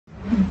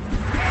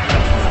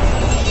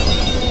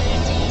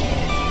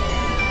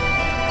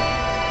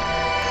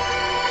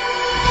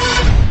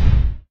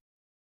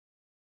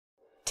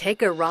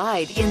Take a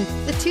ride in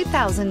the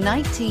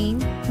 2019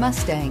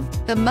 Mustang.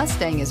 The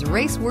Mustang is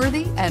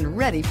race-worthy and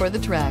ready for the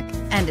track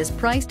and is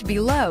priced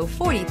below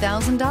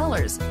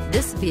 $40,000.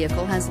 This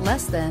vehicle has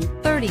less than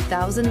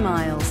 30,000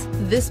 miles.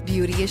 This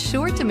beauty is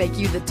sure to make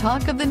you the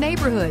talk of the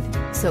neighborhood.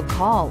 So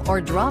call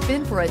or drop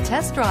in for a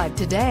test drive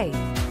today.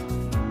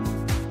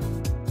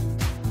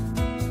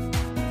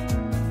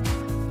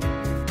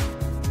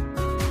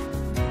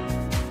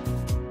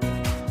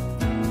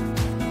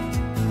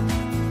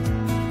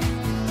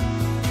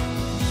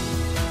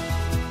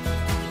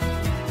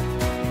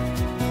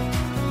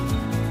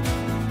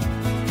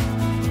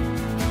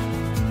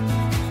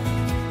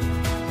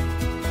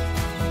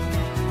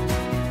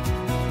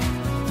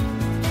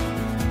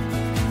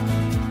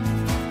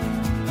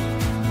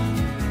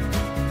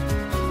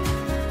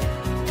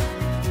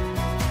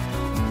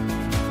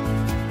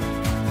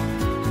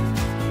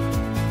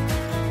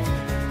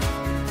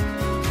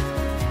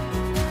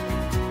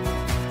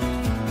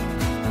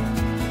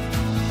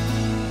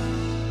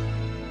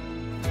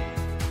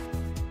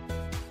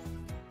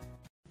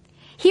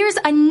 Here's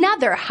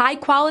another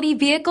high-quality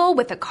vehicle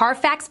with a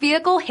Carfax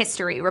Vehicle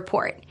History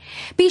Report.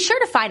 Be sure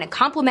to find a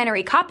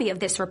complimentary copy of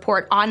this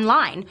report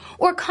online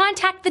or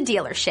contact the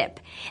dealership.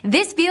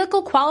 This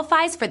vehicle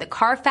qualifies for the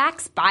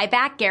Carfax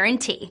Buyback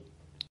Guarantee.